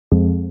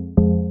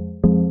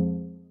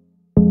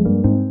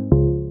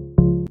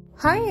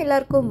Hi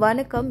எல்லாருக்கும்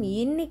வணக்கம்.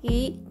 இன்னைக்கு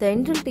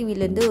தென்றல்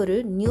டிவிலேருந்து ஒரு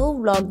நியூ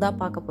vlog தான்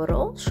பார்க்க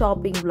போகிறோம்.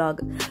 Shopping vlog.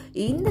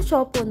 இந்த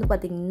ஷாப் வந்து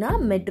பார்த்திங்கன்னா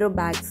மெட்ரோ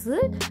பேக்ஸு.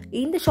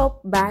 இந்த ஷாப்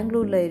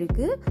பெங்களூரில்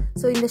இருக்குது.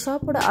 ஸோ இந்த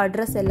ஷாப்போட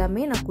அட்ரஸ்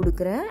எல்லாமே நான்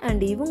கொடுக்குறேன்.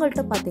 அண்ட்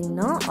இவங்கள்ட்ட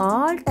பார்த்திங்கன்னா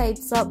all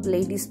types of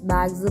ladies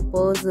bags,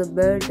 purse,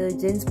 belt,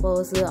 gents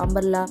purse,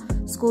 umbrella,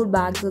 school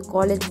bags,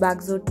 college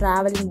bags,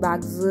 travelling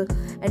bags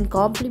and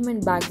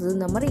complement bags,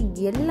 இந்த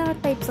மாதிரி எல்லா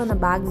டைப்ஸான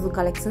பேக்ஸு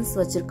கலெக்ஷன்ஸ்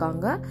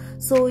வச்சுருக்காங்க.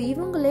 ஸோ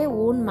இவங்களே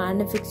own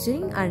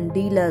manufacturing and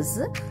dealers.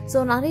 So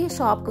நிறைய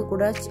ஷாப்க்கு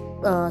கூட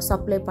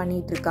சப்ளை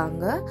பண்ணிட்டு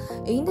இருக்காங்க.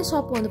 இந்த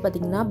ஷாப் வந்து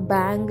பார்த்திங்கன்னா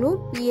பெங்களூர்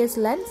Pieace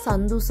லைன்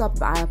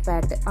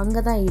santhusapet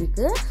அங்கே தான்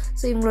இருக்குது.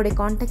 ஸோ இவங்களுடைய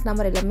கான்டாக்ட்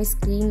நம்பர் எல்லாமே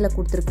ஸ்க்ரீனில்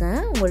கொடுத்துருக்கேன்.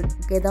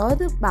 உங்களுக்கு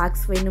ஏதாவது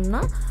பேக்ஸ்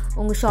வேணும்னா,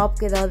 உங்கள்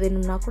ஷாப்க்கு ஏதாவது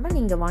வேணும்னா கூட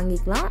நீங்கள்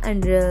வாங்கிக்கலாம்.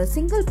 அண்டு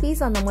சிங்கிள்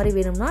பீஸ் அந்த மாதிரி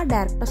வேணும்னா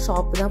டேரெக்டாக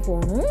ஷாப்பு தான்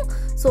போகணும்.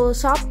 ஸோ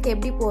ஷாப்க்கு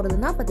எப்படி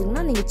போகிறதுனா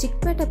பார்த்திங்கன்னா, நீங்கள்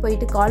சிக்பேட்டை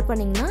போயிட்டு கால்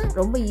பண்ணிங்கன்னா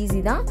ரொம்ப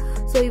ஈஸி தான்.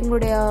 ஸோ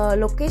இவங்களுடைய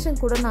லொக்கேஷன்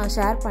கூட நான்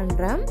ஷேர்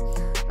பண்ணுறேன்.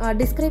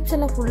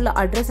 டிஸ்கிரிப்ஷனில் ஃபுல்லாக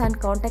அட்ரஸ் அண்ட்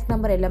கான்டாக்ட்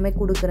நம்பர் எல்லாமே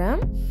கொடுக்குறேன்.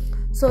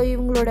 ஸோ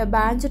இவங்களோட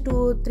பிரான்ச்சு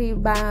 2-3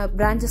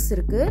 பிரான்ச்சஸ்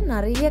இருக்குது.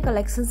 நிறைய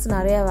கலெக்ஷன்ஸ்,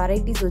 நிறைய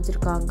வெரைட்டிஸ்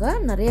வச்சுருக்காங்க.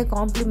 நிறைய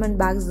காம்ப்ளிமெண்ட்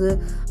பேக்ஸு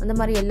அந்த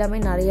மாதிரி எல்லாமே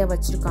நிறைய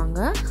வச்சுருக்காங்க.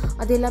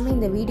 அது எல்லாமே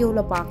இந்த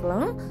வீடியோவில்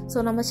பார்க்கலாம்.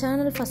 ஸோ நம்ம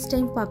சேனல் ஃபஸ்ட்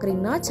டைம்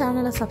பார்க்குறீங்கன்னா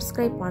சேனலை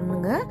சப்ஸ்கிரைப்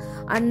பண்ணுங்கள்.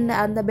 அண்ட்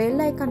அந்த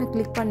பெல் ஐக்கானை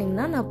கிளிக்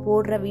பண்ணிங்கன்னா நான்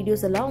போடுற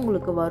வீடியோஸ் எல்லாம்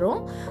உங்களுக்கு வரும்.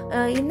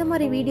 இந்த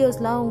மாதிரி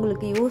வீடியோஸ்லாம்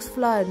உங்களுக்கு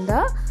யூஸ்ஃபுல்லாக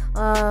இருந்தால்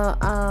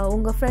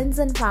உங்கள்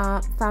ஃப்ரெண்ட்ஸ் அண்ட்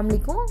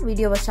ஃபேமிலிக்கும்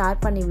வீடியோவை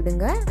ஷேர் பண்ணி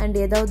விடுங்க. அண்ட்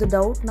ஏதாவது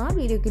டவுட்னா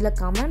வீடியோ கீழே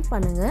கமெண்ட்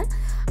பண்ணுங்கள்.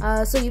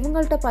 ஸோ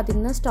இவங்கள்ட்ட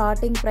பார்த்தீங்கன்னா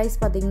ஸ்டார்டிங் ப்ரைஸ்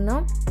பார்த்தீங்கன்னா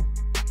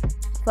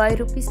 5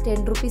 rupees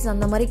 10 rupees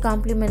அந்த மாதிரி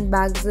காம்ப்ளிமெண்ட்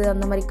பேக்ஸு,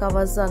 அந்த மாதிரி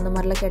கவர்ஸ் அந்த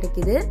மாதிரிலாம்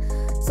கிடைக்கிது.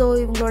 ஸோ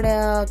இவங்களோட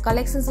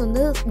கலெக்ஷன்ஸ்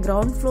வந்து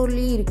கிரவுண்ட்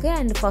ஃப்ளோர்லேயும் இருக்குது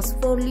அண்ட் ஃபஸ்ட்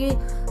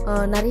ஃப்ளோர்லேயும்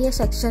நிறைய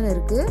செக்ஷன்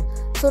இருக்குது.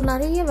 ஸோ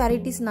நிறைய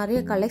வெரைட்டிஸ்,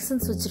 நிறைய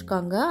கலெக்ஷன்ஸ்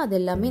வச்சுருக்காங்க. அது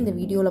எல்லாமே இந்த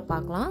வீடியோவில்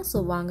பார்க்கலாம். ஸோ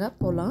வாங்க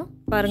போகலாம்.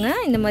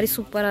 பாருங்கள், இந்த மாதிரி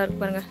சூப்பராக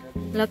இருக்கு பாருங்கள்.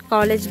 இல்லை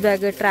college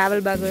bag,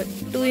 travel bag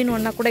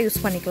 2-in-1 கூட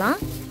யூஸ் பண்ணிக்கலாம்.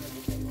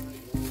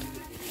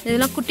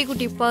 இதெல்லாம் குட்டி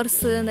குட்டி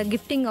பர்ஸு, இந்த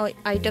கிஃப்டிங்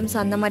ஐட்டம்ஸ்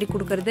அந்த மாதிரி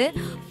கொடுக்குறது,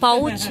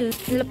 பவுச்சு,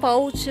 இதில்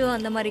பவுச்சு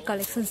அந்த மாதிரி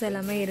கலெக்ஷன்ஸ்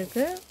எல்லாமே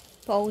இருக்குது.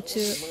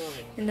 பவுச்சு,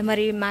 இந்த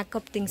மாதிரி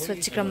மேக்கப் திங்ஸ்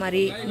வச்சுக்கிற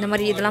மாதிரி, இந்த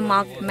மாதிரி இதெல்லாம்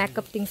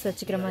மேக்கப் திங்ஸ்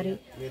வச்சுக்கிற மாதிரி.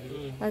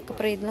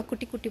 அதுக்கப்புறம் இதெல்லாம்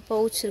குட்டி குட்டி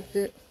பவுச்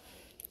இருக்குது.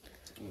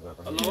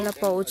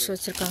 இதெல்லாம் பவுச்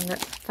வச்சுருக்காங்க,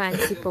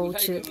 ஃபேன்சி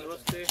பவுச்சு,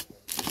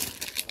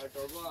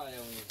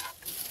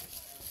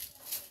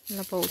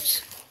 இதெல்லாம் பவுச்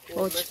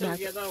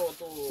பேக்.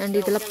 அண்ட்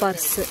இதெல்லாம்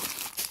பர்ஸு,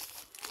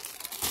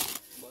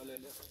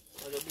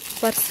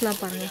 பர்ஸ்லாம்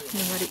பாருங்க.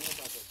 இந்த மாதிரி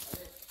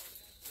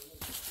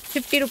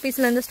 50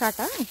 rupeesலேருந்து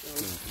ஸ்டார்ட்டா?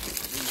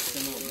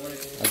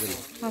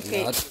 ஓகே,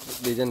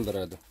 டிசைன்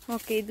ಬರೋದು.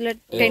 ಓಕೆ, ಇದೆಲ್ಲ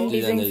 10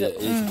 ಡಿಸೈನ್ಸ್.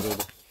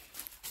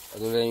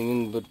 ಅದರ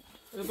ಇನ್ನೊಂದು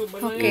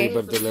ಓಕೆ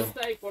ಬರ್ತಲ್ಲ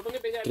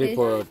 2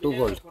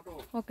 ಫೋಲ್ಡ್.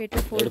 ಓಕೆ,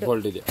 2 ಫೋಲ್ಡ್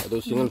ಫೋಲ್ಡ್ ಇದೆ.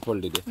 ಅದು ಸಿಂಗಲ್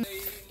ಫೋಲ್ಡ್ ಇದೆ.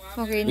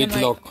 Okay, with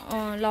lock.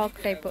 Lock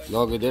type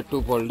lock ಇದೆ.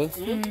 2 ಫೋಲ್ಡ್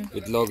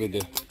ವಿತ್ ಲಾಕ್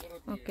ಇದೆ.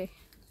 ಓಕೆ,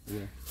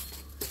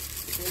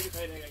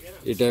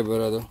 ಈ ಟೈಪ್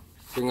ಬರೋದು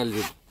ಸಿಂಗಲ್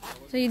ಜಿಪ್.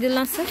 ஸோ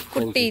இதெல்லாம் சார்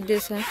குட்டி இது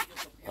சார்.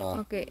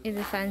 ஓகே,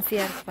 இது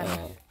ஃபேன்சியாக இருக்கு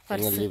பாருங்க.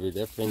 சிங்கிள் ஜிப்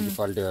ಇದೆ. ಫ್ರೆಂಚ್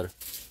ಕ್ವಾಲಿಟಿ வேற.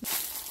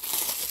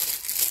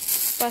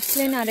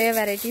 பர்ஸ்லேயே நிறைய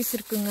வெரைட்டிஸ்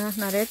இருக்குங்க,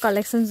 நிறைய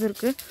கலெக்ஷன்ஸ்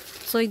இருக்குது.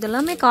 ஸோ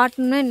இதெல்லாமே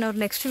காட்டணும்னா இன்னொரு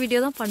நெக்ஸ்ட்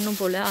வீடியோ தான் பண்ணும்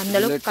போல்,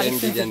 அந்தளவுக்கு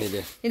கலெக்ஷன்.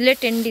 இதில்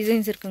 10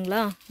 டிசைன்ஸ்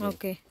இருக்குங்களா?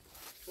 ஓகே,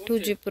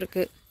 2 ஜிப்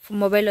இருக்குது.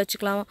 மொபைல்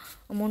வச்சுக்கலாம்,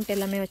 அமௌண்ட்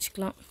எல்லாமே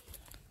வச்சுக்கலாம்.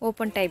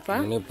 ஓப்பன் டைப்பா?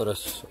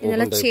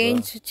 இதெல்லாம்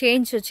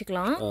சேஞ்ச்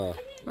வச்சுக்கலாம்.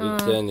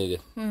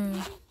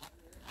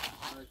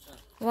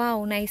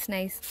 Wow, nice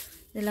nice.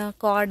 இதெல்லாம்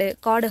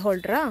கார்டு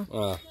ஹோல்டரா?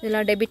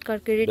 இதெல்லாம் டெபிட்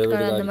கார்டு, கிரெடிட்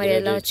கார்டு அந்த மாதிரி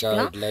எல்லாம்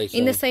வச்சுக்கலாம்.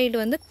 இந்த சைடு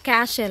வந்து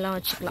கேஷ் எல்லாம்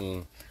வச்சுக்கலாம்.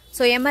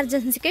 ஸோ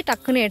எமர்ஜென்சிக்கே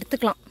டக்குன்னு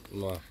எடுத்துக்கலாம்.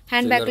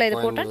 ஹேண்ட்பேக்கில் இது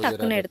போட்டால்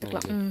டக்குன்னு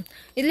எடுத்துக்கலாம்.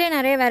 இதுலேயே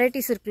நிறைய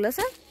வெரைட்டிஸ் இருக்குல்ல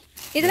சார்?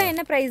 இதெல்லாம்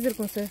என்ன ப்ரைஸ்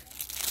இருக்கும் சார்?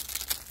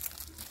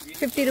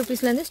 50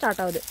 rupeesலேருந்து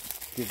ஸ்டார்ட் ஆகுது.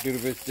 50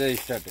 rupees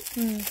ஸ்டார்ட்.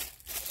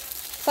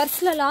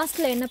 பர்ஸில்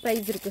லாஸ்ட்டில் என்ன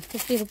ப்ரைஸ் இருக்குது?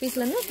 50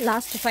 rupeesலேருந்து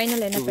லாஸ்ட்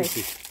ஃபைனல் என்ன ப்ரைஸ்?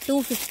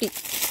 250.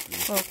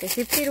 ஓகே,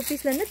 50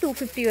 rupeesலேருந்து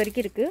 250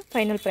 வரைக்கும் இருக்குது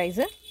final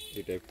price.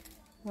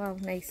 Wow,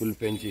 nice. Full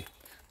fancy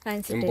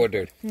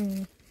imported.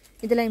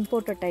 இதெல்லாம்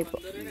இம்போர்ட்டட் டைப்பு.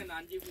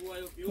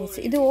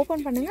 இது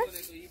ஓப்பன் பண்ணுங்க.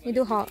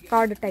 இது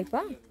கார்டு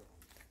டைப்பா?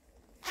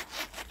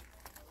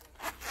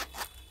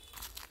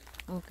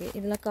 ஓகே,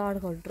 இதெல்லாம் கார்டு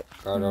ஹோல்டர்.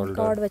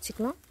 கார்டு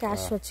வச்சுக்கலாம்,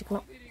 கேஷ்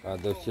வச்சுக்கலாம்.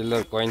 ಅದು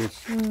ಸಿಲ್ವರ್ ಕಾಯಿನ್ಸ್.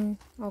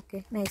 Okay,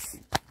 nice.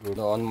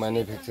 ಇದು ಆನ್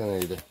ಮ್ಯಾನುಫ್ಯಾಕ್ಚರ್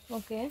ಇದೆ.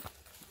 ಓಕೆ,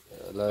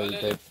 ಎಲ್ಲ ಈ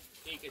ಟೈಪ್.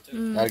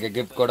 ಯಾರಿಗೆ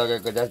ಗಿಫ್ಟ್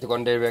ಕೊಡೋಕೆ ಜಾಸ್ತಿ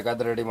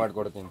ಕೊಂಡೇಬೇಕಾದ್ರೆ ರೆಡಿ ಮಾಡಿ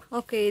ಕೊಡ್ತೀನಿ.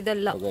 ಓಕೆ,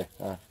 ಇದೆಲ್ಲ ಓಕೆ.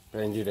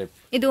 French type.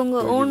 ಇದು ಉங்க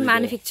ಓನ್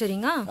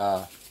ಮ್ಯಾನುಫ್ಯಾಕ್ಚರಿಂಗಾ?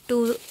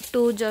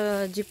 2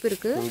 ಜಿಪ್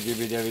இருக்கு. 2 GB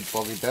ಇದೆ ವಿತ್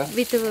ಪಾಕೆಟ್.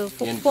 ವಿತ್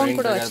ಫೋನ್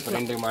ಕೂಡ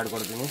ಪ್ರಿಂಟಿಂಗ್ ಮಾಡಿ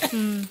ಕೊಡ್ತೀನಿ.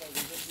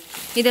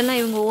 ಇದೆಲ್ಲ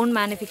ಇವಂಗ ಓನ್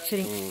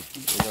ಮ್ಯಾನುಫ್ಯಾಕ್ಚರಿಂಗ್.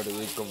 ನೋಡಿ,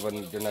 ವೀಕ್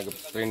ಬಂದು ಚೆನ್ನಾಗಿ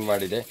ಪ್ರಿಂಟ್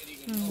ಮಾಡಿದೆ.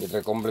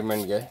 ಇದರ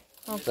ಕಾಂಪ್ಲಿಮೆಂಟ್ ಗೆ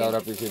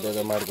 1000 ಪೀಸ್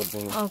ಇದೆ ಮಾಡಿ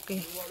ಕೊಡ್ತೀನಿ. ಓಕೆ,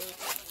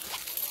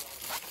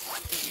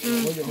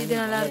 இது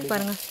நல்லா இருக்கு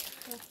பாருங்க.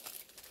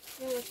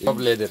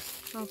 Top leather.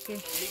 Okay.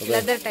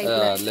 Leather type.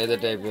 Leather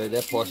type ಇದೆ,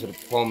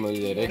 foam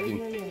ಇದೆ,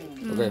 ರೇಕಿಂಗ್.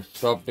 Okay,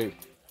 soft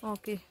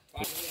ஓகே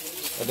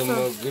அது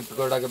gift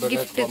கொடாக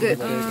கிஃப்ட்டுக்கு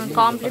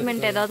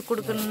காம்ப்ளிமெண்ட் ஏதாவது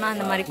கொடுக்கணும்னா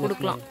அந்த மாதிரி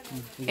கொடுக்கலாம்.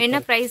 என்ன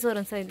பிரைஸ்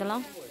வரும் சார்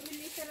இதெல்லாம்?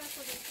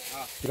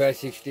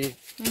 60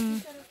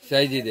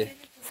 சைஸ் ಇದೆ.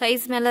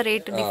 சைஸ் மேல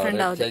ரேட்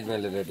டிஃபரெண்ட் ஆகுது. சைஸ்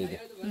மேல ரேட் ಇದೆ.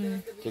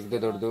 ಚಿಕ್ಕದು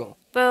ದೊಡ್ಡದು.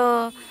 இப்போ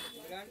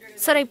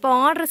சார் இப்போ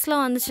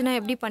ஆர்டர்ஸ்லாம் வந்துச்சுன்னா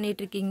எப்படி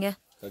பண்ணிட்டு இருக்கீங்க?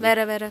 வேற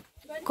வேற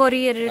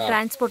கொரியர்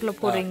டிரான்ஸ்போர்ட்ல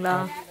போடுறீங்களா?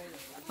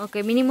 ஓகே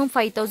மினிமம்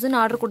 5000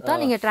 ஆர்டர் கொடுத்தா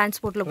நீங்க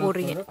டிரான்ஸ்போர்ட்ல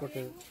போடுறீங்க.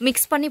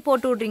 மிக்ஸ் பண்ணி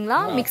போட்டு விடுறீங்களா?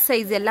 மிக்ஸ்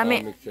சைஸ் எல்லாமே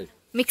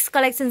மிக்ஸ்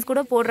கலெக்ஷன்ஸ்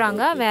கூட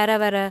போடுறாங்க. வேற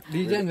வேற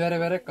ಡಿಸೈನ್ ಬೇರೆ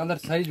ಬೇರೆ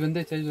ಕಲರ್ ಸೈಜ್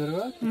ಒಂದೇ ಸೈಜ್ ಬರುವ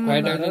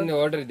 5000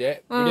 ಆರ್ಡರ್ ಇದೆ.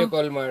 ವಿಡಿಯೋ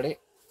ಕಾಲ್ ಮಾಡಿ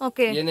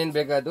ಓಕೆ ಏನೇನ್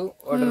ಬೇಕಾದ್ರು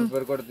ಆರ್ಡರ್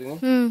ಬರ್ಕೊಡ್ತೀನಿ.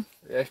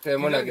 ಎಷ್ಟು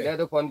ಅಮೌಂಟ್ ಆಗಿದೆ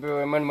ಅದು ಫೋನ್ ಪೇ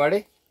ಪೇಮೆಂಟ್ ಮಾಡಿ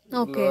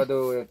ಅದು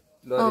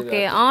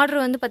ஓகே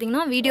ஆர்டர் வந்து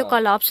பாத்தீங்கன்னா வீடியோ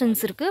கால்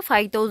ஆப்ஷன்ஸ் இருக்கு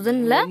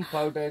 5000ல.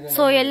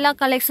 சோ எல்லா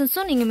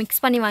கலெக்ஷன்ஸும் நீங்க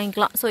மிக்ஸ் பண்ணி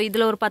வாங்கிக்கலாம். சோ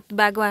இதுல ஒரு 10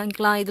 பேக்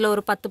வாங்கிக்கலாம், இதுல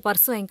ஒரு 10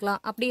 பர்ஸ்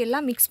வாங்கிக்கலாம், அப்படி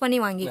எல்லாம் மிக்ஸ் பண்ணி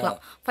வாங்கிக்கலாம்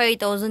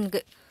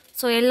 5000க்கு.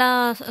 ஸோ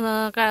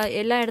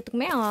எல்லா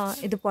இடத்துக்குமே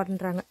இது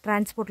பண்றாங்க,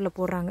 டிரான்ஸ்போர்ட்ல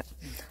போடுறாங்க,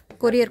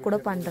 கொரியர் கூட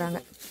பண்றாங்க.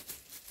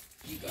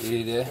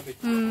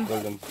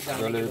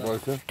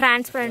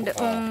 டிரான்ஸ்பரண்ட்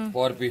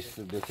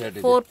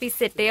 4 பீஸ்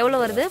செட்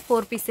எவ்வளவு வருது?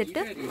 4 piece set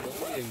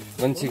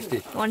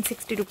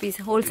 160 rupees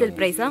wholesale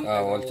பிரைஸா?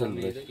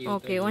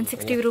 Okay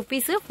 160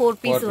 rupees 4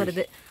 piece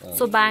வருது.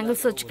 ஸோ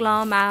பேங்கிள்ஸ்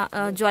வச்சுக்கலாம்,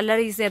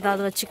 ஜுவல்லரிஸ்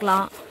ஏதாவது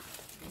வச்சுக்கலாம்.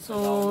 ஸோ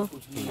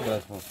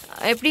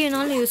எப்படி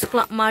வேணாலும்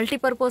யூஸ்க்கலாம், மல்டி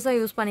பர்பஸா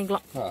யூஸ்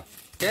பண்ணிக்கலாம்.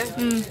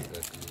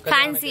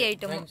 Fancy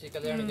item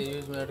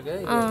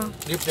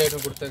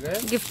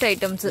gift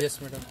items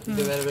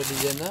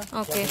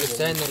okay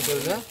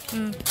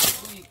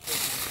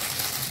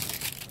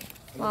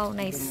wow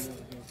nice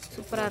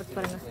சூப்பரா இருக்கு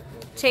பாருங்க.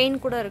 செயின்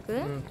கூட இருக்கு,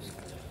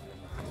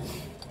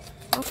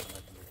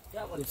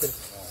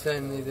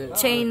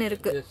 செயின்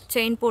இருக்கு,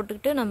 செயின்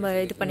போட்டுக்கிட்டு நம்ம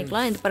இது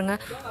பண்ணிக்கலாம். இது பாருங்க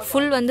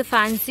ஃபுல் வந்து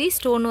ஃபேன்சி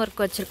ஸ்டோன்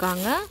ஒர்க்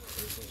வச்சிருக்காங்க.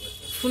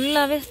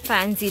 ஃபுல்லாவே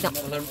ஃபேன்சி தான்,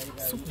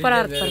 சூப்பரா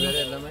இருக்கு பாருங்க.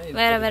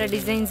 வேற வேற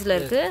டிசைன்ஸ்ல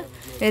இருக்கு.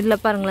 இதுல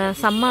பாருங்களேன்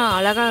செம்ம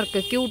அழகா இருக்கு,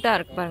 கியூட்டா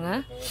இருக்கு பாருங்க.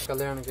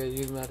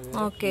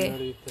 ஓகே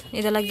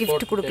இதெல்லாம்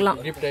gift கொடுக்கலாம்.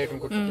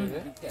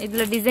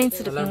 இதுல டிசைன்ஸ்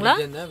இருக்குங்களா?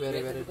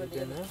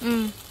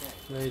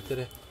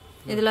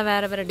 இதுல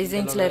வேற வேற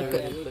டிசைன்ஸ்ல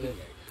இருக்கு.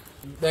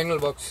 Bangle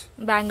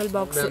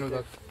box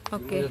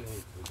okay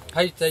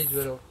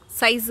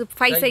size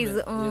 5 size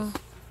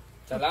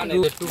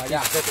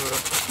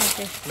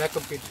okay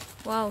makeup kit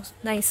wow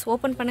nice.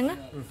 Open பண்ணுங்க.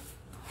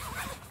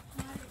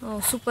 ஓ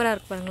சூப்பரா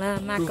இருக்கு பாருங்களேன்.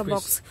 மேக்கப்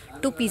பாக்ஸ்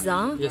 2 பீஸா?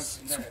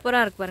 சூப்பரா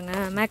இருக்கு பாருங்க.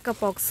 மேக்கப்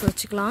பாக்ஸ்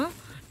வச்சுக்கலாம்.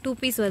 2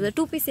 பீஸ் வருது.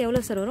 2 பீஸ்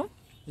எவ்வளவு சார் வரும்?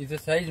 இது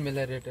சைஸ்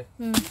மேல ரேட்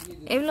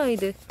எவ்வளவு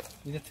இது?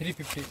 இது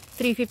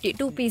 350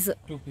 2 piece.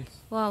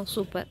 Wow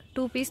super.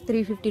 2 piece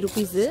 350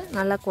 rupees.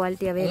 நல்ல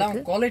குவாலிட்டியாவே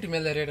இருக்கு. குவாலிட்டி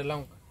மேல ரேட்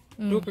எல்லாம்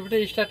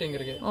 250 ஸ்டார்டிங்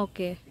இருக்கு.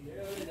 ஓகே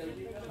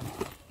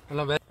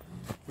எல்லாம்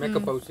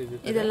மேக்கப் பவுச் இது.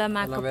 இதெல்லாம்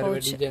மேக்கப்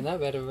பவுச். டிசைன்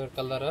வேற வேற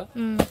கலர்.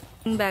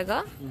 பேக்கா?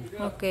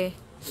 ஓகே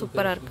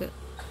சூப்பரா இருக்கு.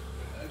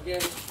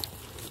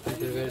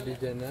 இது வேற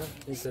டிசைன்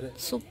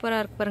சூப்பரா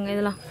இருக்கு பாருங்க.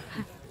 இதெல்லாம்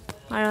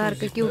அழகா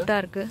இருக்கு, கியூட்டா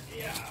இருக்கு.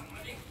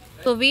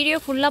 ஸோ வீடியோ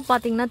ஃபுல்லாக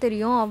பார்த்தீங்கன்னா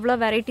தெரியும், அவ்வளோ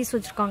வெரைட்டிஸ்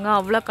வச்சுருக்காங்க,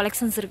 அவ்வளோ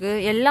கலெக்ஷன்ஸ்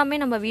இருக்குது. எல்லாமே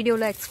நம்ம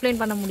வீடியோவில்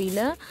எக்ஸ்பிளைன் பண்ண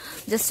முடியல,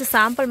 ஜஸ்ட்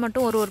சாம்பிள்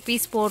மட்டும் ஒரு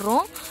பீஸ்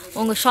போடுறோம்.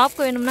 உங்கள்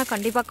ஷாப்க்கு வேணும்னா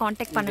கண்டிப்பாக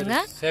காண்டாக்ட்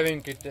பண்ணுங்கள்.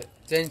 Saving kit,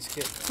 change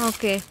kit.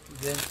 Okay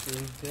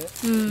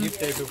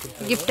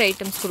gift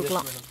items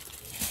கொடுக்கலாம்.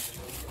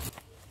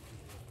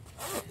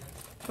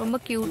 ரொம்ப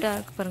க்யூட்டாக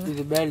இருக்குது பாருங்க.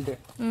 இது பெல்ட்.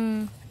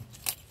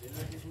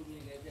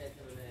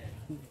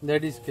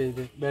 லேடிஸ்க்கு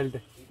இது பெல்ட்.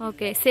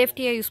 ஓகே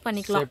சேஃப்டியாக யூஸ்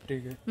பண்ணிக்கலாம்.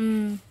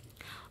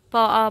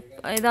 இப்போ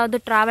ஏதாவது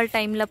ட்ராவல்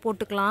டைமில்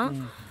போட்டுக்கலாம்.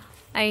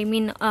 ஐ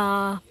மீன்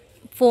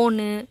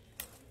ஃபோனு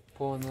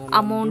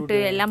அமௌண்ட்டு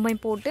எல்லாமே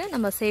போட்டு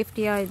நம்ம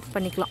சேஃப்டியாக இது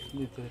பண்ணிக்கலாம்.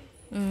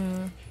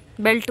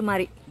 பெல்ட்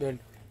மாதிரி.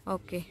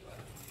 ஓகே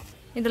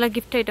இதெல்லாம்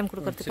கிஃப்ட் ஐட்டம்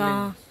கொடுக்கறதுக்கா?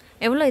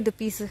 எவ்வளோ இது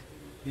பீஸு?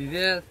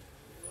 இது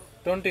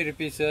 20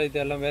 rupees.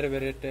 இதெல்லாம் வேற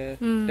வேற ரேட்.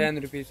 10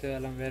 rupees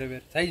எல்லாம் வேற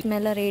வேற சைஸ்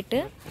மேல ரேட்.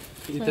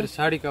 இது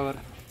சாரி கவர்.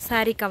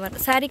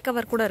 சாரி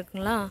கவர் கூட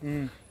இருக்குங்களா?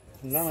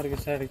 எல்லாம்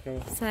இருக்கு.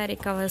 சாரி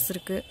கவர்ஸ்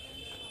இருக்கு.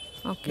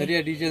 ஓகே நிறைய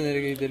டிசைன்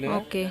இருக்கு இதுல.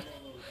 ஓகே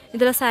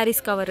இதெல்லாம்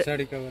சாரீஸ் கவர்.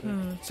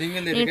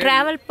 சிங்கிள் நீ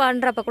டிராவல்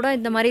பண்றப்ப கூட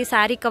இந்த மாதிரி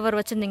சாரி கவர்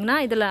வச்சிருந்தீங்கன்னா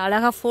இதுல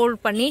அழகா ஃபோல்ட்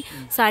பண்ணி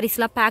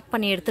சாரீஸ்லாம் பேக்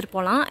பண்ணி எடுத்துட்டு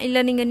போகலாம். இல்லை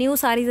நீங்க நியூ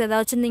சாரீஸ்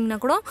ஏதாவது வச்சிருந்தீங்கன்னா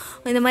கூட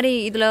இந்த மாதிரி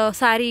இதுல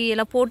சாரி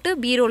எல்லாம் போட்டு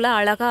பீரோல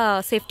அழகா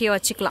சேஃப்டியா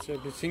வச்சுக்கலாம்.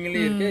 சிங்கிள்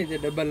இருக்கு, இது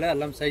டபுள்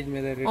எல்லாம் சைஸ்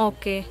மேல இருக்கு.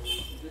 ஓகே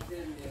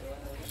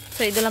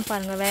ஸோ இதெல்லாம்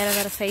பாருங்க வேற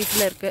வேற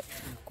சைஸ்ல இருக்கு.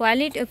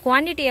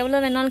 குவான்டிட்டி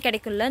எவ்வளவு வேணாலும்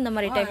கிடைக்கும்ல இந்த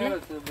மாதிரி டைப்ல.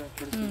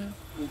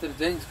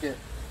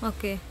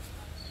 ஓகே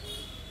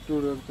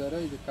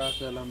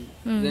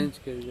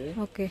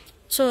ஓகே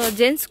ஸோ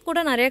ஜென்ஸ் கூட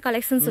நிறைய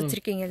கலெக்ஷன்ஸ்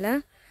வச்சிருக்கீங்கல்ல.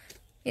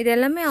 இது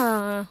எல்லாமே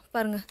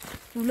பாருங்க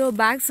இவ்வளோ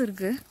பேக்ஸ்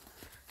இருக்கு.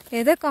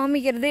 எதை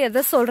காமிக்கிறது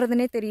எதை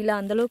சொல்றதுன்னே தெரியல,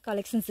 அந்த அளவுக்கு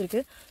கலெக்ஷன்ஸ்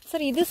இருக்கு.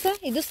 சார் இது சார்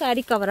இது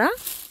சாரி கவரா?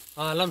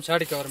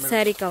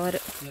 Sorry cover.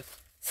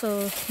 ஸோ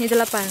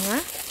இதெல்லாம் பாருங்க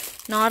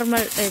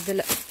நார்மல்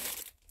இதில்.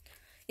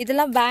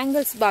 இதெல்லாம்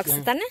பேங்கிள்ஸ்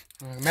பாக்ஸ் தானே?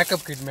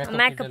 Makeup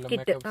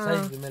kit.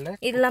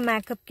 இதெல்லாம்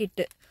மேக்கப்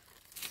கிட்.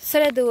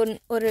 சார் அது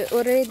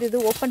ஒரு இது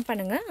ஓப்பன்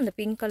பண்ணுங்கள். அந்த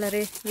பிங்க்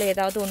கலரு இல்லை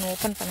ஏதாவது ஒன்று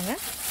ஓப்பன்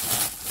பண்ணுங்கள்.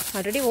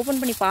 ஆல்ரெடி ஓப்பன்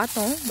பண்ணி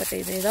பார்த்தோம், பட்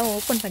இது ஏதாவது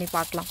ஓப்பன் பண்ணி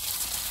பார்க்கலாம்.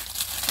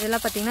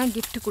 இதெல்லாம் பார்த்தீங்கன்னா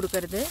gift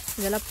கொடுக்கறது.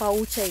 இதெல்லாம்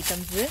pouch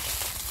items.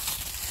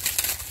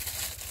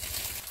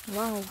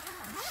 Wow,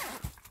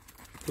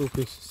 2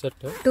 piece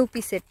set. 2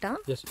 piece செட்டா?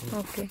 Yes.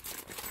 ஓகே.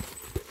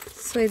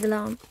 ஸோ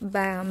இதெல்லாம்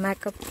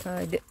மேக்கப்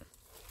இது.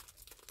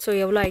 ஸோ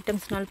எவ்வளோ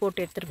ஐட்டம்ஸ்னாலும்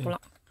போட்டு எடுத்துகிட்டு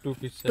போகலாம். 2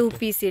 piece set. 2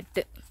 piece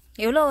செட்டு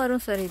எவ்வளோ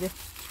வரும் சார் இது?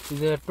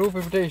 இது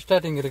 250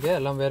 ஸ்டார்டிங் இருக்கு.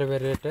 எல்லாம் வேற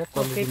வேற ரேட்.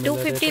 ஓகே.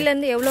 250 ல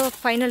இருந்து எவ்வளோ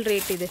ஃபைனல்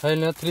ரேட் இது?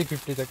 ஃபைனல்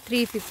 350 தக்.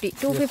 350,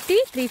 250,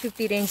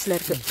 350 ரேஞ்சில்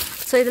இருக்கு.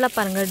 ஸோ இதெல்லாம்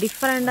பாருங்க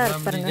டிஃப்ரெண்டாக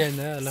இருக்கு பாருங்க,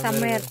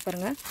 செம்மையாக இருக்கு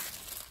பாருங்க.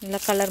 நல்ல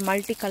கலர்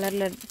மல்டி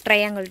கலரில்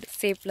ட்ரையாங்கிள்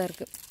ஷேப்பில்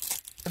இருக்கு.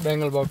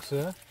 பேங்கிள் பாக்ஸ்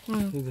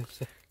இது.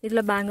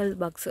 இதில் பேங்கிள்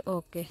பாக்ஸ்.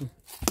 ஓகே.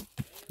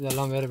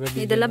 இதெல்லாம் வேற வேற.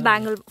 இதெல்லாம்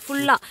பேங்கிள்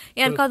ஃபுல்லாக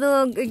எனக்கு அது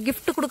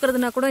gift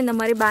கொடுக்குறதுனா கூட இந்த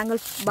மாதிரி பேங்கிள்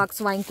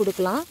பாக்ஸ் வாங்கி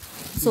கொடுக்கலாம்.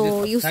 ஸோ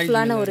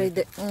யூஸ்ஃபுல்லான ஒரு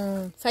இது.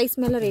 சைஸ்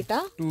மேலே ரேட்டா?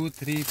 2,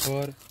 3,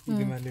 4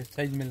 இது மாதிரி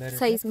சைஸ் மேலே ரேட்.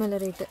 சைஸ் மேலே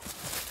ரேட்டு.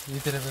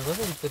 ಇತರ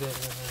ಬೇಕು ಇತರ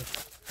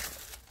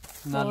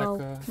 4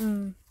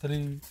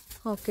 3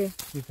 ಓಕೆ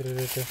ಇತರ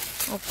ರೇಟ್.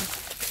 ಓಕೆ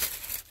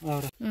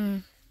और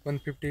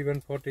 150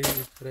 140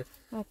 ಇತರ.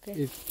 ಓಕೆ.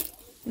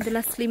 ಇದೆಲ್ಲ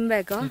ಸ್ಲಿಮ್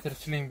ಬ್ಯಾಗಾ? ಇತರ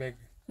ಸ್ಲಿಮ್ ಬ್ಯಾಗ್.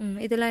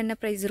 ಇದೆಲ್ಲ என்ன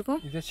ಪ್ರೈಸ್ இருக்கும்?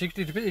 ಇದು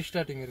 60 ರೂಪಾಯಿ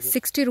starting ಇருக்கு.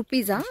 60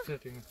 ರೂಪೀಸಾ?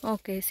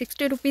 Okay,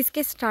 60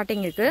 ರೂಪೀಸ್ಗೆ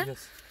starting ಇருக்கு.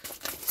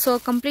 So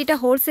ಕಂಪ್ಲೀಟಾ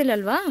wholesale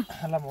ಅಲ್ವಾ?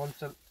 ಎಲ್ಲ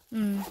ಹೋಲ್ಸೇಲ್.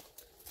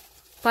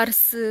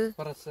 ಪರ್ಸ್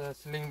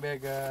ಸ್ಲಿಂಗ್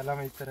ಬ್ಯಾಗ್ ಎಲ್ಲ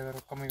ಈ ತರ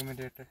ಕಮ್ಮಿ ಕಮ್ಮಿ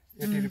ರೇಟ್.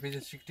 80 ರೂಪಾಯಿ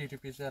 60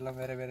 ರೂಪಾಯಿ ಎಲ್ಲ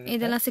ಬೇರೆ ಬೇರೆ.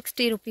 ಇದೆಲ್ಲ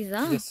 60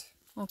 ರೂಪೀಸಾ?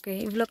 ಓಕೆ.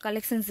 ಇವ್ಲೋ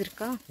ಕಲೆಕ್ಷನ್ಸ್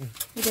ಇರುತ್ತಾ?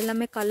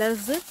 ಇದೆಲ್ಲமே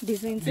ಕಲರ್ಸ್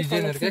ಡಿಸೈನ್ಸ್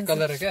ಇருக்கு,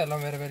 ಕಲರ್ ಇருக்கு, ಎಲ್ಲ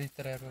ಬೇರೆ ಬೇರೆ ಈ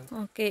ತರ ಇರುತ್ತೆ.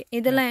 ಓಕೆ.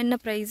 ಇದೆಲ್ಲ என்ன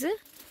ಪ್ರೈಸ್?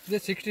 ಇದು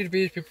 60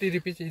 ರೂಪಾಯಿ 50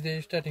 ರೂಪಾಯಿ ಇದೆ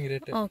starting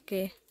rate.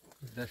 Okay.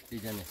 ಇದಷ್ಟು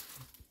design.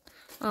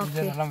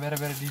 Design எல்லாம் வேற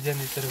வேற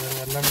டிசைன் இருக்கு.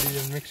 எல்லாம்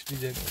டிசைன் மிக்ஸ்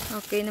டிசைன்.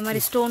 ஓகே. இந்த மாதிரி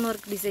ஸ்டோன்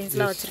ஒர்க்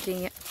டிசைன்ஸ்லாம்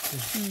வச்சிருக்கீங்க.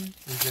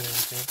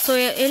 சோ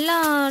எல்லா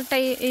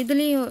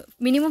இதுலயும்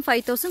மினிமம்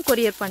 5000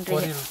 கொரியர்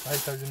பண்றீங்க.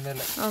 5000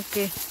 மேல.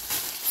 ஓகே.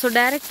 சோ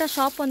டைரக்ட்டா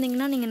ஷாப்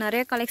வந்தீங்கன்னா நீங்க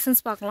நிறைய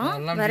கலெக்ஷன்ஸ் பார்க்கலாம்.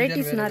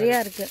 வெரைட்டிஸ் நிறைய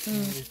இருக்கு.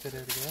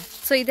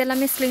 சோ இது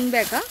எல்லாமே ஸ்லிங்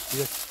பேக்கா?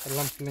 எஸ்,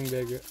 எல்லாம் ஸ்லிங்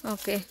பேக்.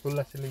 ஓகே.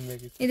 ஃபுல்லா ஸ்லிங்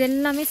பேக். இது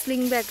எல்லாமே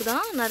ஸ்லிங் பேக்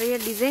தான். நிறைய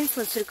டிசைன்ஸ்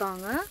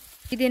வச்சிருக்காங்க.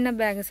 இது என்ன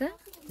பேக் சார்?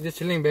 இது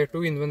ஸ்லிங் பேக்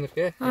 2 in 1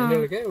 இருக்கு.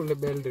 ரெண்டுக்கு உள்ள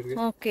பெல்ட் இருக்கு.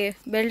 ஓகே.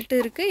 பெல்ட்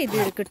இருக்கு, இது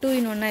இருக்கு. 2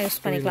 in 1 யூஸ்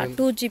பண்ணிக்கலாம்.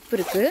 2 ஜிப்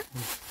இருக்கு.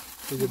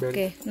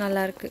 ஓகே,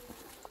 நல்லா இருக்கு.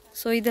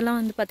 சோ இதெல்லாம்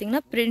வந்து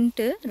பாத்தீங்கன்னா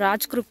பிரிண்ட்,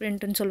 ராஜ்குரு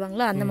பிரிண்ட்னு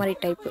சொல்வாங்கல அந்த மாதிரி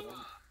டைப்.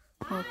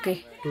 ஓகே.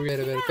 வேற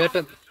வேற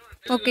பேட்டர்ன்.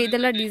 ஓகே.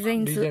 இதெல்லாம்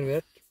டிசைன்ஸ். டிசைன்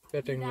வேற,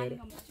 பேட்டர்ன் வேற.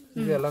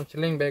 இதெல்லாம்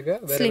ஸ்லிங் பேக்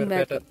வேற வேற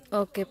பேட்டர்ன்.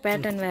 ஓகே.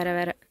 பேட்டர்ன் வேற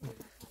வேற.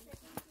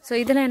 சோ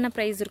இதெல்லாம் என்ன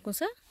பிரைஸ் இருக்கும்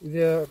சார்?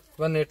 இது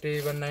 180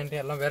 190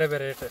 எல்லாம் வேற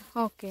வேற ரேட்.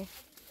 ஓகே.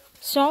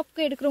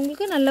 ஷாப்க்கு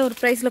எடுக்கிறவங்களுக்கு நல்ல ஒரு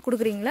பிரைஸ்ல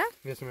கொடுக்குறீங்களா?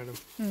 Yes madam.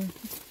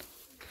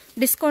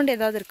 டிஸ்கவுண்ட்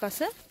ஏதாவது இருக்கா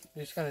சார்?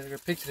 டிஸ்கவுண்ட் இருக்கு,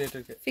 ஃபிக்ஸ் ரேட்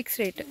இருக்கு. Fix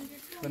rate.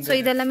 சோ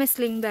இதெல்லாம்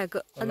ஸ்லிங் பேக்,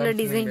 அதுல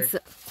டிசைன்ஸ்.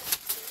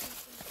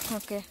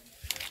 ஓகே.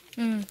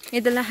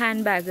 இதெல்லாம்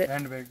ஹேண்ட் பேக்.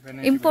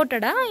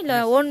 இம்போர்ட்டடா இல்ல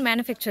ஓன்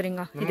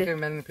மேனுஃபேக்சரிங்கா? இது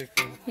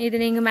மேனுஃபேக்சரிங். இது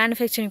நீங்க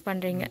மேனுஃபேக்சரிங்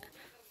பண்றீங்க.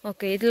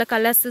 ஓகே. இதுல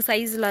கலர்ஸ்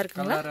சைஸ்லாம்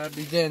இருக்குங்களா? கலர்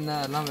டிசைன்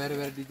எல்லாம் வேற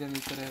வேற டிசைன்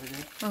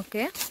இருக்கு.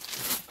 ஓகே.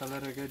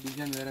 கலர் இருக்கு,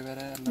 டிசைன் வேற வேற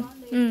எல்லாம்.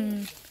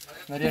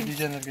 நிறைய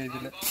டிசைன் இருக்கு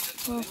இதுல.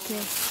 ஓகே.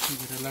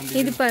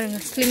 இது பாருங்க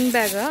ஸ்லிங்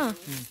பேக்கா?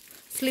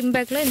 ஸ்லிம்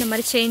பேக்ல இந்த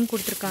மாதிரி செயின்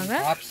கொடுத்துருக்காங்க.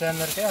 ஆப்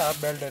செயின் இருக்கு, ஆப்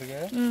பெல்ட்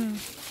இருக்கு.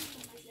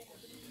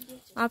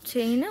 App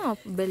chain,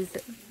 app belt.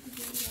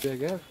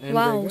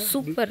 Wow,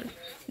 super.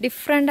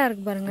 டிஃப்ரெண்டா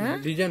இருக்கு பாருங்க.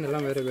 டிசைன்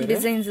எல்லாம் வேற வேற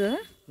டிசைன்ஸ்.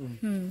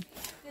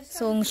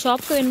 சோ உங்க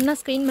ஷாப்க்கு வேணும்னா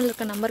ஸ்கிரீன் மேல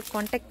இருக்க நம்பருக்கு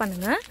கான்டாக்ட்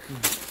பண்ணுங்க.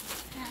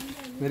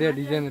 நிறைய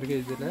டிசைன்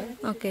இருக்கு இதுல.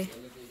 ஓகே.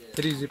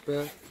 3 zip.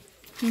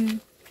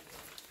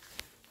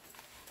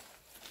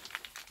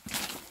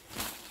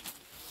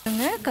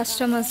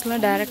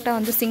 கஸ்டமர்ஸ்லாம் டைரெக்டாக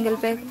வந்து சிங்கிள்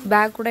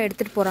பேக் கூட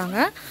எடுத்துகிட்டு போகிறாங்க.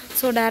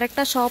 ஸோ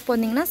டைரெக்டாக ஷாப்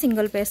வந்தீங்கன்னா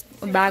சிங்கிள்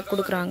பேக்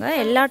கொடுக்குறாங்க.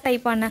 எல்லா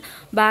டைப்பான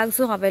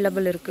பேக்ஸும்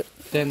அவைலபிள் இருக்குது.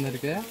 செயின்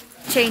இருக்கு,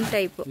 chain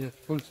type,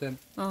 full chain,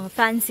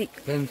 fancy,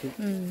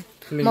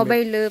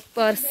 mobile,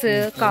 purse,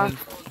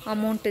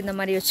 amount இந்த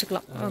மாதிரி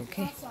வச்சுக்கலாம்.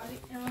 Okay.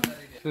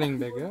 Sling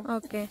bag.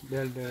 Okay.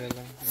 Belt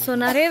எல்லாம். ஸோ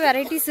நிறைய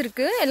வெரைட்டிஸ்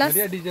இருக்குது. எல்லாம்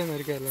நிறைய டிசைன்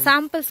இருக்கு. எல்லாம்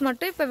சாம்பிள்ஸ்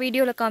மட்டும் இப்போ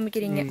வீடியோவில்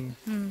காமிக்கிறீங்க.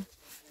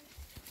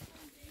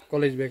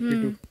 College back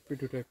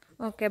P2 type.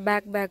 Okay.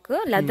 Back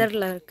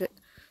லெதர்ல இருக்கு.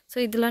 சோ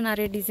இதெல்லாம்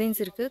நிறைய டிசைன்ஸ்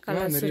இருக்கு,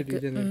 கலர்ஸ் இருக்கு.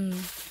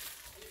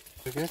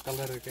 இருக்கு,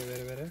 கலர் இருக்கு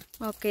வேற வேற.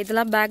 ஓகே.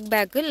 இதெல்லாம்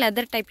பேக்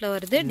லெதர் டைப்ல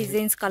வருது.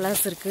 டிசைன்ஸ்,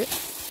 கலர்ஸ் இருக்கு.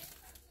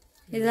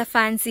 இதெல்லாம்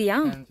ஃபேன்சியா?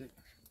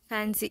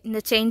 ஃபேன்சி.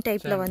 இந்த செயின்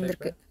டைப்ல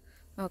வந்திருக்கு.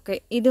 ஓகே.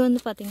 இது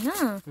வந்து பாத்தீங்கன்னா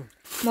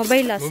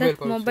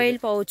மொபைல்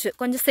பவுச்.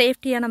 கொஞ்சம்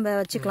சேஃப்டியா நம்ம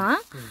வச்சுக்கலாம்.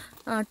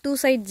 2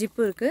 சைடு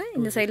ஜிப் இருக்கு.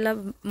 இந்த சைடுல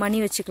மணி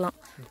வச்சுக்கலாம்.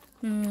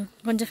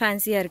 கொஞ்சம்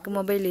ஃபேன்சியா இருக்கு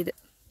மொபைல் இது.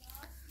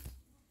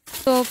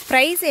 ஸோ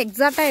ப்ரைஸ்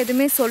எக்ஸாக்டாக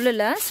எதுவுமே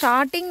சொல்லலை.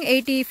 ஸ்டார்டிங்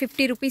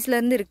 80-50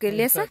 ருபீஸ்லேருந்து இருக்குது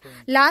இல்லையா சார்?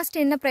 லாஸ்ட்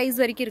என்ன ப்ரைஸ்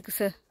வரைக்கும் இருக்குது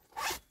சார்?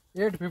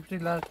 850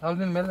 லாஸ்ட்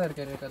 1000 மேலே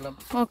இருக்கு ரேட் எல்லாம்.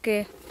 ஓகே.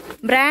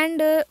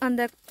 பிராண்டு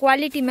அந்த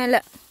குவாலிட்டி மேலே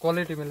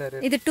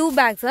ரேட். இது 2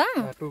 பேக்ஸா?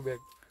 2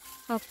 பேக்.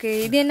 ஓகே.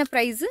 இது என்ன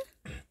ப்ரைஸு?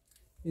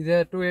 இது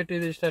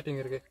 280 ஸ்டார்டிங்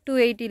இருக்கு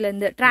 280 ல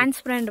இருந்து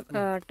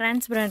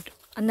டிரான்ஸ்பரண்ட்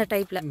அந்த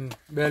டைப்ல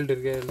பெல்ட்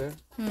இருக்கு இதுல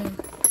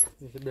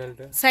இது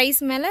பெல்ட்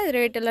சைஸ் மேல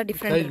ரேட் எல்லாம்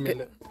டிஃபரண்ட் இருக்கு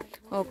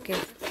ஓகே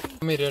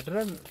கம்மி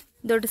ரேட்ல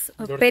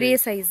பெரிய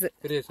சைஸ்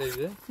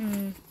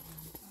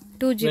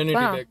 2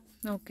 ஜிப்பா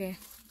ஓகே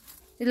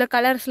இதுல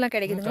கலர்ஸ்லாம்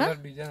கிடைக்குதுங்களா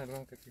கலர் டிசைன்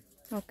எல்லாம் இருக்கு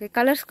ஓகே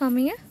கலர்ஸ்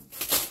காமிங்க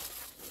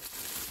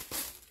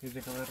இது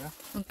கலரா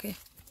ஓகே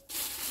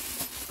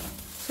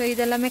சோ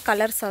இதெல்லாம்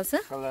கலர்ஸா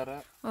சார் கலரா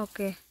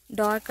okay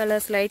dark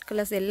colours light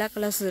colours எல்லா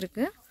கலர்ஸ்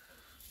இருக்கு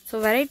சோ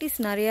வெரைட்டிஸ்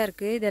நிறைய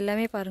இருக்கு இது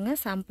எல்லாமே பாருங்க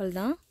சாம்பிள்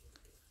தான்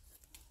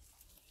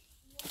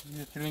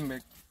இது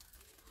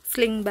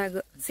ஸ்லிங் பேக்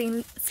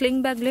ஸ்லிங்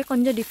பேக்லயே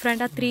கொஞ்சம்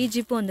டிஃபரெண்டா 3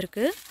 ஜிப்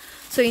வந்திருக்கு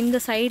சோ இந்த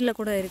சைடுல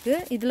கூட இருக்கு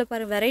இதுல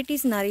பாரு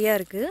வெரைட்டிஸ் நிறைய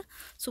இருக்கு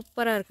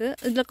சூப்பரா இருக்கு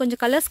இதுல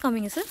கொஞ்சம் கலர்ஸ்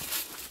காமிங்க சார்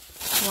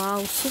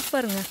வாவ்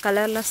சூப்பர்ங்க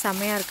கலர்லாம்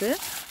செமையா இருக்கு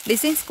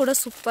டிசைன்ஸ் கூட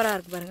சூப்பரா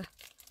இருக்கு பாருங்க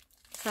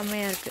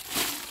செமையா இருக்கு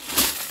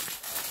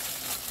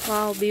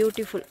வாவ்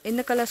பியூட்டிஃபுல்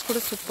இந்த கலர்ஸ் கூட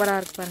சூப்பரா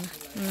இருக்கு பாருங்க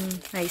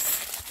நைஸ்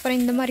அப்புறம்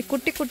இந்த மாதிரி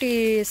குட்டி குட்டி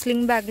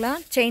ஸ்லிங்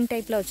பேக்லாம் செயின்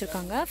டைப்ல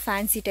வச்சிருக்காங்க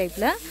ஃபேன்சி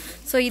டைப்ல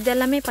ஸோ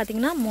இதெல்லாமே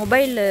பார்த்தீங்கன்னா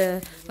மொபைல்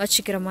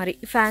வச்சுக்கிற மாதிரி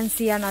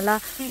ஃபேன்சியாக நல்லா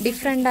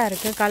டிஃப்ரெண்ட்டாக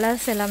இருக்குது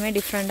கலர்ஸ் எல்லாமே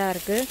டிஃப்ரெண்ட்டாக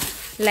இருக்குது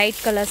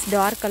லைட் கலர்ஸ்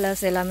டார்க்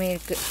கலர்ஸ் எல்லாமே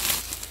இருக்குது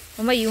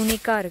ரொம்ப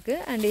யூனிக்காக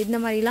இருக்குது அண்ட் இந்த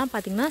மாதிரிலாம்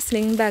பார்த்தீங்கன்னா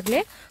ஸ்லிங்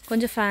பேக்லேயே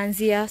கொஞ்சம்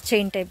ஃபேன்சியாக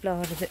செயின் டைப்பில்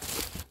வருது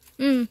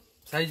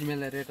சைஸ்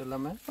மேல ரேட்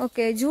எல்லாமே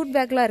ஓகே ஜூட்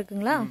பேக்லாம்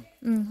இருக்குங்களா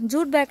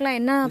ஜூட் பேக்லாம்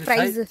என்ன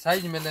பிரைஸ்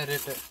சைஸ் மேல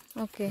ரேட்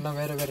ஓகே எல்லாம்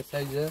வேற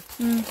சைஸ்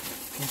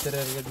இந்த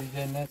இருக்க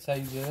டிசைன்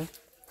சைஸ்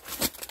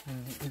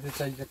இது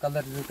சைஸ்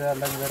கலர் ஜூட்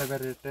எல்லாம் வேற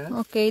ரேட்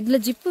ஓகே இதுல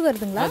ஜிப்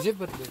வருதுங்களா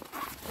ஜிப் வருது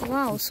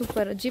வாவ்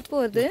சூப்பர் ஜிப்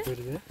வருது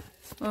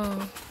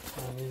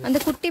அந்த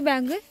குட்டி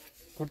பேக்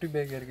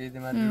இருக்கு இது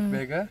மாதிரி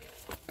பேக்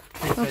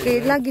ஓகே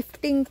இதெல்லாம்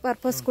கிஃப்டிங்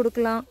பர்பஸ்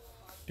கொடுக்கலாம்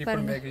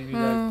டிஃபன் பேக்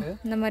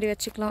இந்த மாதிரி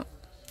வச்சுக்கலாம்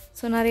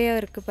சோ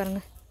நிறைய இருக்கு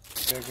பாருங்க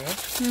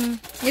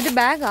இது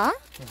பேகா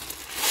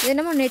இது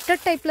என்னமோ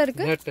நெட்டட் டைப்ல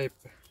இருக்கு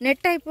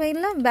நெட் டைப்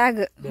இல்ல பேக்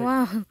வா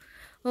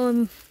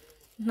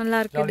நல்லா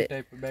இருக்குது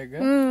டைப் பேக்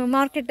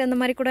மார்க்கெட் அந்த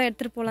மாதிரி கூட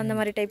எடுத்துட்டு போலாம் அந்த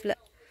மாதிரி டைப்ல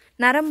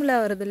நரம்புல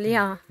வருது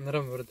இல்லையா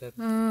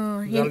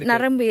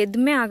நரம்பு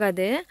எதுவுமே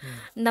ஆகாது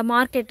இந்த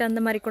மார்க்கெட்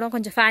அந்த மாதிரி கூட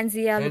கொஞ்சம்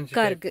ஃபேன்சியா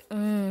லுக்கா இருக்கு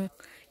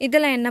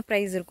இதெல்லாம் என்ன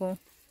பிரைஸ் இருக்கும்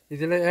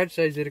இதுல 8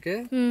 சைஸ் இருக்கு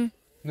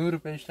 100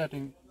 ரூபாய்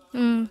ஸ்டார்டிங்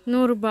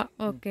 100 ரூபாய்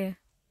ஓகே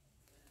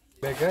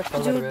பேக்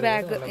கலர்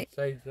வேற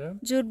சைஸ்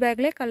ஜூட்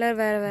பேக்ல கலர்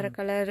வேற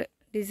கலர்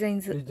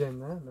டிசைன்ஸ்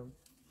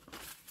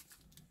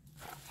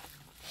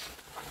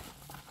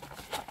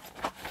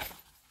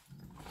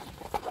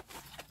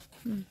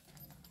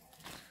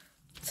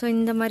ஸோ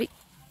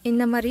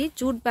இந்த மாதிரி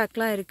ஜூட்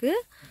பேக்லாம் இருக்கு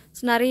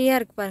நிறைய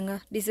இருக்கு பாருங்க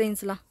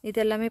டிசைன்ஸ்லாம் இது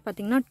எல்லாமே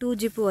பார்த்தீங்கன்னா 2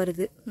 ஜிப்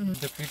வருது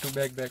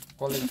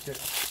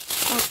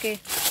ஓகே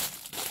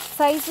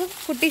சைஸ்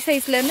குட்டி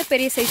சைஸ்ல இருந்து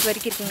பெரிய சைஸ்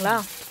வரைக்கும் இருக்குங்களா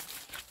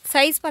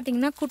சைஸ்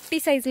பார்த்தீங்கன்னா குட்டி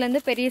சைஸ்ல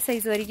இருந்து பெரிய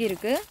சைஸ் வரைக்கும்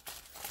இருக்கு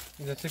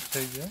இது 6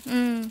 சைஸ்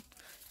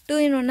 2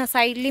 in 1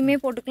 சைடுலயுமே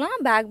போட்டுக்கலாம்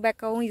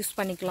பேக்காவும் யூஸ்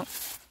பண்ணிக்கலாம்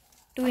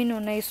 2 in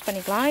 1 யூஸ்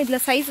பண்ணிக்கலாம் இதுல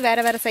சைஸ்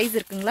வேற சைஸ்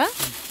இருக்குங்களா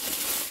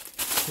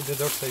இது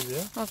டாட் சைஸ்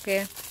ஓகே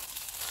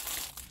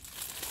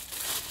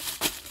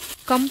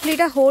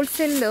கம்ப்ளீட்டா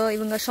ஹோல்சேல்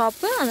இவங்க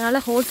ஷாப் அதனால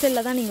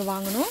ஹோல்சேல்ல தான் நீங்க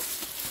வாங்கணும்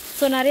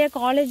சோ நிறைய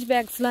காலேஜ்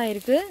பேக்ஸ்லாம்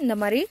இருக்கு இந்த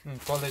மாதிரி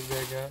காலேஜ்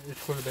பேக்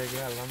ஸ்கூல் பேக்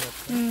எல்லாம்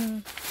இருக்கு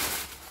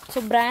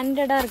ஸோ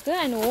பிராண்டடாக இருக்குது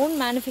அண்ட் ஓன்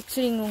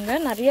மேனுஃபேக்சரிங் உங்க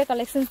நிறைய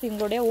கலெக்ஷன்ஸ்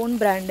இவங்களுடைய ஓன்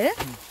பிராண்டு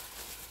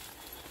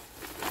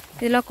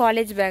இதெல்லாம்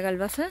college back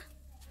halwa sir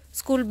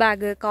school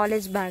bag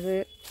college bag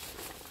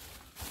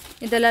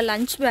இதெல்லாம்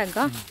லஞ்ச்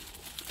பேக்கா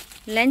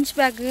லஞ்ச்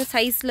பேக்கு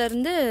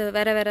சைஸ்லேருந்து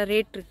வேற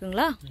ரேட்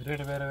இருக்குங்களா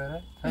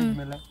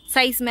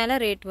சைஸ் மேலே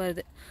ரேட்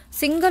வருது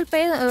சிங்கிள்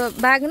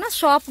பேக்னா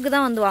ஷாப்புக்கு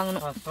தான் வந்து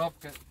வாங்கணும்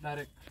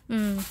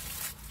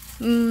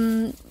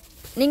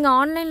நீங்கள்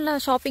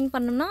ஆன்லைனில் ஷாப்பிங்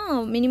பண்ணணும்னா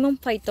மினிமம்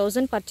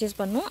 5000 பர்ச்சேஸ்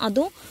பண்ணணும்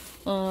அதுவும்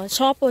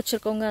ஷாப்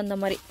வச்சுருக்கவங்க அந்த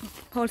மாதிரி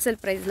ஹோல்சேல்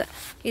ப்ரைஸில்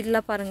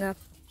இதில் பாருங்கள்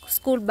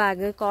ஸ்கூல்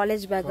பேகு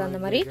காலேஜ் பேகு அந்த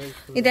மாதிரி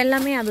இது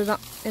எல்லாமே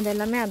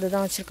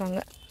அதுதான்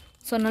வச்சுருக்காங்க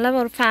ஸோ நல்லா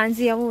ஒரு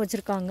ஃபேன்சியாகவும்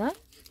வச்சுருக்காங்க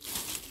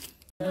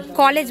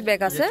காலேஜ்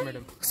பேக்கா sir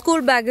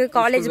school bag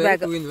college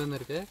back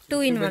 2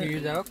 in 1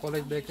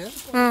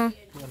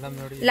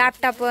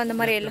 laptop அந்த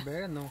மாதிரி எல்லாம்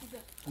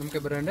நமக்கு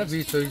பிராண்ட் வி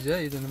சைஸ்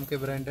இது நமக்கு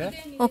பிராண்ட்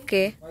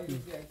ஓகே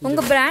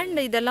உங்க பிராண்ட்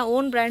இதெல்லாம்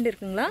ஓன் பிராண்ட்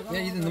இருக்குங்களா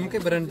இது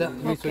நமக்கு பிராண்ட் தான்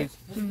வி சைஸ்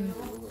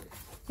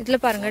இதுல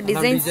பாருங்க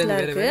டிசைன்ஸ்ல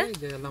இருக்கு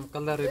இதெல்லாம்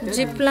கலர் இருக்கு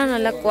ஜிப்லாம்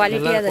நல்ல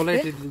குவாலிட்டியா இருக்கு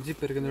குவாலிட்டி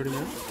ஜிப் இருக்கு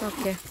ನೋಡಿங்க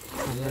ஓகே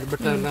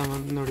பட் எல்லாம்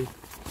ನೋಡಿ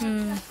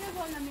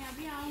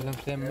எல்லாம்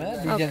சேம்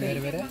டிசைன்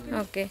வேற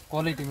ஓகே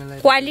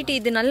குவாலிட்டி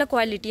இது நல்ல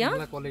குவாலிட்டியா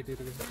நல்ல குவாலிட்டி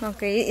இருக்கு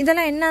ஓகே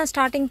இதெல்லாம் என்ன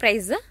ஸ்டார்டிங்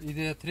பிரைஸ்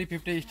இது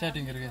 350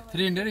 ஸ்டார்டிங் இருக்கு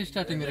 300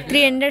 ஸ்டார்டிங் இருக்கு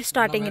 300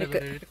 ஸ்டார்டிங்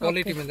இருக்கு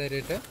குவாலிட்டி மேல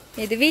ரேட்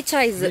இது வி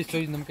சாய்ஸ்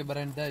நமக்கு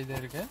பிராண்ட் தான் இது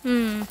இருக்கு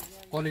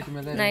குவாலிட்டி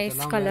மேல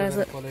நைஸ்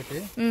கலர்ஸ் குவாலிட்டி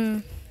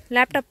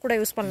லேப்டாப் கூட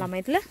யூஸ் பண்ணலாமா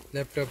இதுல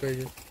லேப்டாப்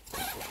இது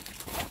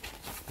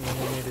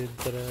ನೋಡಿ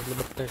ಇದರ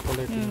ಬಟ್ಟೆ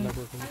ಕ್ವಾಲಿಟಿ ಎಲ್ಲ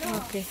ಕೊಡ್ತೀನಿ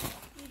ಓಕೆ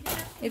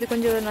ಇದು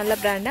ಕೊಂಚ நல்ல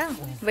ಬ್ರಾಂಡಾ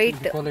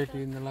weight ಕ್ವಾಲಿಟಿ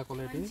நல்ல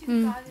ಕ್ವಾಲಿಟಿ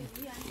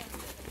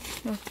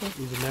ಓಕೆ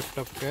ಇದು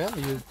ಲ್ಯಾಪ್ಟಾಪ್ ಗೆ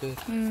ಯೂಸ್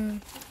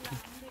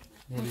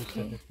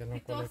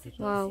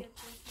வாவ்.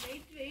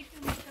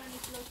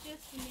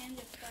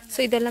 ஸோ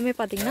இதெல்லாமே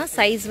பார்த்தீங்கன்னா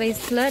சைஸ்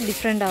வைஸில்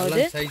டிஃப்ரெண்ட்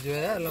ஆகுது. சைஸ்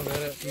வேற எல்லாம்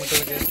வேற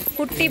மக்களுக்கு.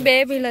 குட்டி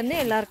பேபிலேருந்து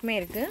எல்லாருக்குமே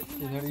இருக்கு.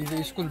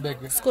 இது school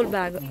bag. School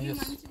bag.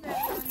 S.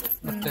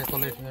 ಮತ್ತೆ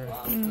ಕ್ವಾಲಿಟಿ ನೋಡಿ.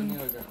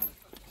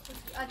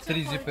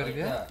 3 zip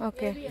இருக்கு.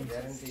 ஓகே.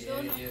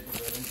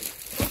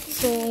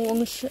 ஸோ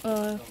உங்க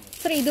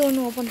சார் இது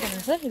ஒன்று ஓப்பன்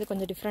பண்ணுங்க சார். இது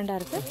கொஞ்சம் டிஃப்ரெண்டாக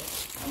இருக்கு.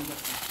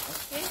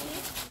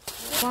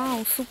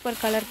 வாவ் சூப்பர்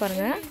கலர்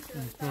பாருங்க.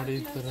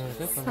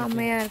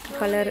 செம்மையா இருக்கு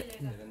கலர்.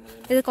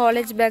 இது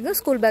college back,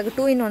 school bag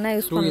 2 in 1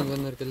 use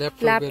பண்ணலாம்.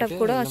 லேப்டாப்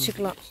கூட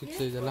வச்சுக்கலாம்.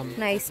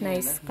 நைஸ்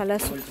நைஸ்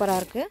கலர் சூப்பரா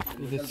இருக்கு.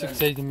 இது 6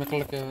 சைஸ்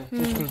மக்களுக்கு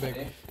ஸ்கூல் பேக்.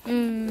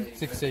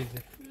 6 சைஸ்.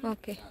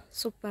 ஓகே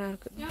சூப்பரா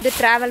இருக்கு. இது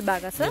டிராவல்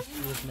பேக்கா சார்?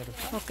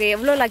 ஓகே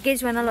எவ்வளோ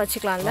லக்கேஜ் வேணாலும்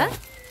வச்சுக்கலாம்ல?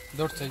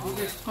 Dot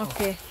size.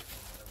 Okay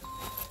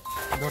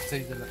dot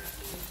size இல்ல.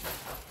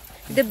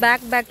 இது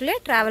பேக்ல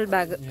டிராவல்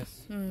பேக்.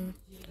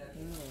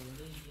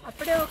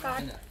 அப்படியே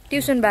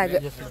டியூஷன் பேக்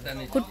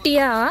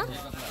குட்டியா.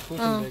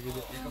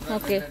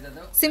 ஓகே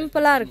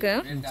சிம்பிளா இருக்கு.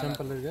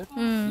 சிம்பிள் இருக்கு.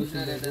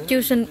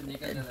 டியூஷன்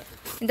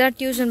இதான்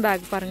டியூஷன்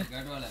பேக் பாருங்க.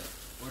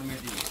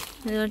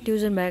 இதுதான்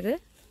டியூஷன் பேக்.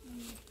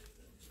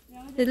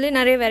 இதுல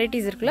நிறைய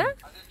வெரைட்டிஸ் இருக்குல்ல.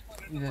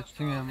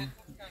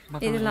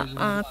 இதெல்லாம்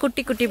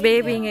குட்டி குட்டி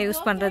பேபிங்க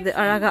யூஸ் பண்றது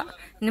அழகா.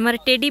 இந்த மாதிரி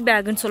டெடி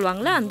பேக்னு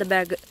சொல்லுவாங்கல்ல அந்த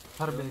பேக்.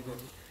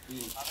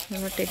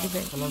 Teddy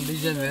back. எல்லாம்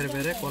டிசைன் வேற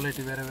வேற,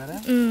 குவாலிட்டி வேற வேற.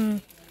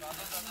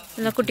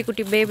 இதெல்லாம் குட்டி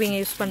குட்டி பேபிங்க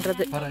யூஸ்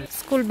பண்றது.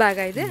 ஸ்கூல்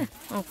பேக்கா இது?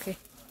 Okay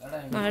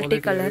multi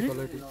colour.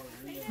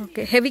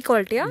 Okay heavy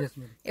குவாலிட்டியா?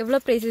 எவ்வளோ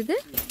பிரைஸ் இது?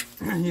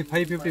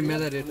 550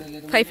 மேல ரேட்.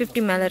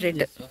 550 மேல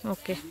ரேட்.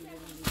 ஓகே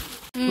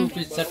 2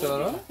 பீஸ் செட்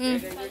வரும்.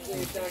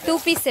 2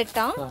 பீஸ்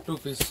செட்டா? 2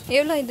 பீஸ்.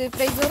 எவ்வளோ இது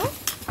பிரைஸ் வரும்?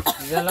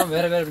 இதெல்லாம்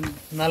வேற வேற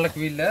 4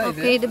 வீல்ல.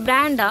 ஓகே இது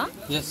பிராண்டா?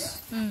 எஸ்.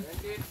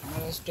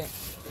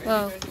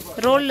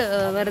 ரோல்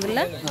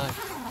வருதுல்ல?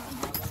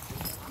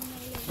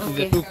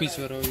 இது 2 பீஸ்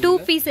வரும். 2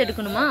 பீஸ்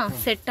எடுக்கணுமா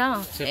செட்டா?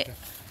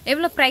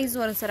 எவ்வளோ பிரைஸ்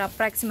வரும் சார்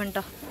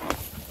அப்ராக்சிமேட்டா?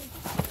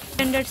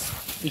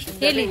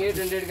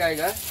 800 का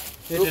आएगा.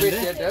 2 पीस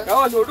सेट है.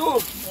 छोटू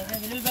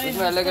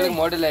इसमें अलग अलग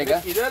मॉडल आएगा.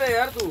 इधर है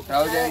यार तू.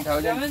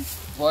 1000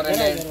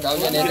 400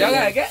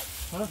 1800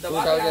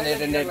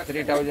 2800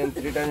 3000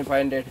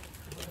 3500.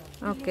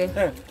 ஓகே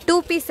 2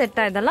 பீஸ்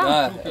செட்டா இதெல்லாம்?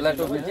 எல்லாம்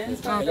 2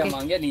 பீஸ். ஓகே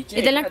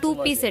இதெல்லாம் 2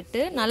 பீஸ் செட்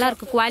நல்லா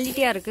இருக்கு,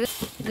 குவாலிட்டியா இருக்கு.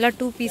 இதெல்லாம்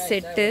 2 பீஸ்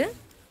செட்.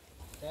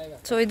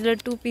 ஸோ இதில்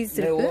 2 பீஸ்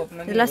இருக்கு.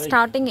 இதெல்லாம்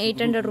ஸ்டார்டிங்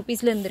 800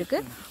 rupeesல இருந்து இருக்கு.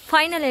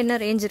 ஃபைனல் என்ன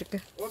ரேஞ்ச் இருக்கு?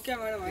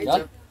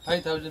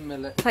 5000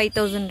 மேல.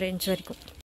 5000 ரேஞ்ச் வரைக்கும்.